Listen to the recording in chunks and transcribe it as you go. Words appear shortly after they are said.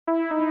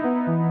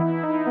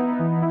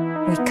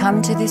We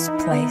come to this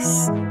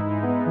place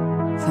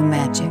for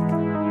magic.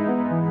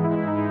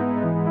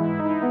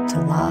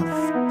 To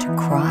love, to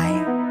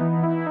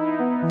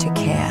cry, to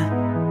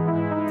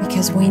care.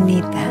 Because we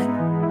need that,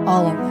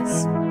 all of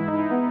us.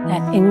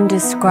 That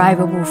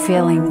indescribable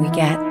feeling we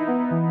get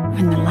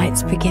when the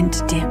lights begin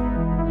to dim.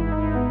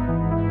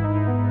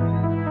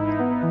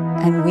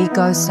 And we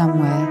go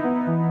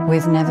somewhere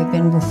we've never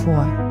been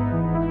before.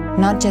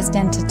 Not just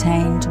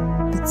entertained,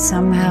 but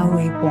somehow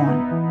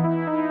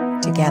reborn.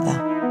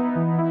 Together.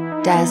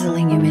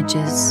 Dazzling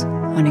images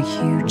on a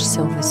huge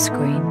silver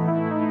screen.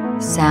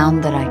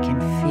 Sound that I can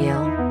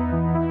feel.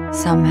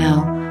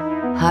 Somehow,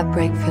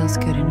 heartbreak feels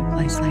good in a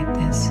place like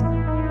this.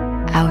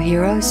 Our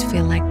heroes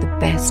feel like the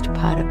best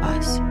part of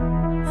us.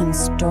 And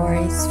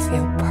stories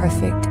feel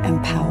perfect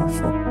and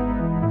powerful.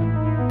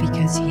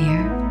 Because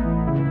here,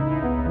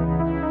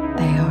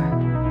 they are.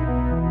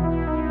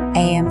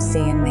 AMC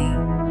and me.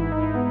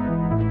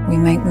 We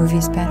make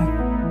movies better.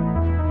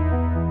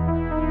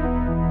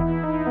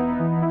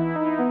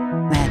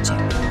 Magic.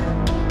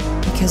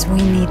 Because we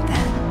need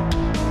that.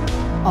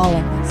 All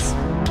of us.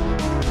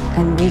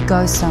 And we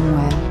go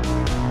somewhere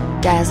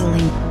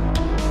dazzling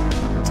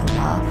to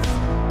love,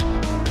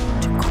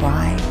 to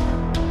cry,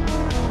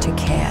 to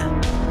care.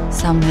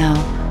 Somehow,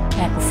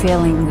 that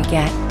feeling we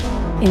get,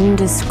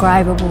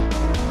 indescribable.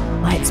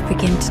 Lights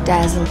begin to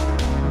dazzle.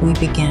 We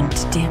begin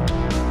to dim,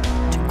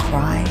 to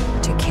cry,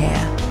 to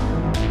care.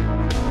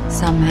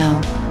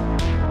 Somehow,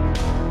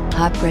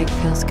 heartbreak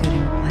feels good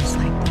in a place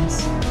like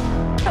this.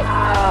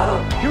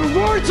 Your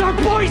words are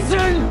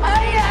poison!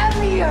 I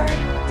am your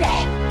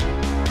death!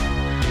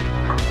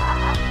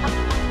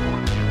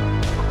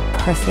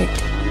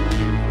 Perfect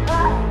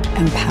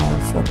and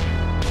powerful.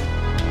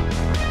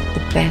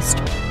 The best.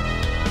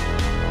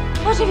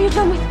 What have you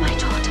done with my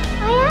daughter?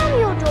 I am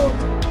your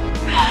daughter.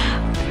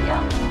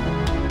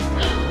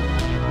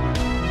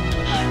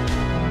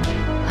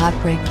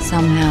 Heartbreak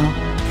somehow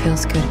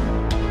feels good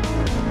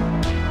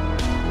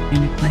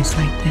in a place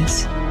like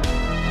this.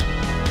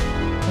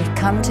 We've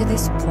come to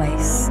this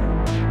place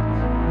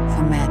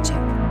for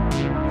magic.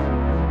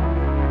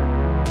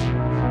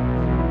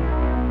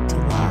 To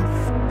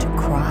love, to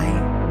cry,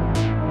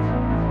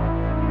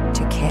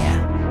 to care.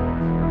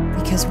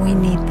 Because we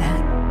need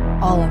that,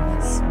 all of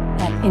us.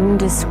 That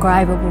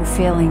indescribable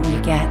feeling we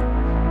get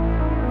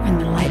when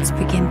the lights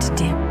begin to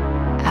dim.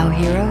 Our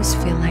heroes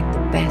feel like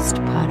the best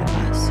part of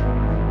us.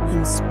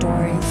 And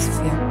stories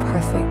feel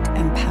perfect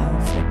and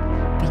powerful.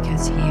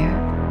 Because here,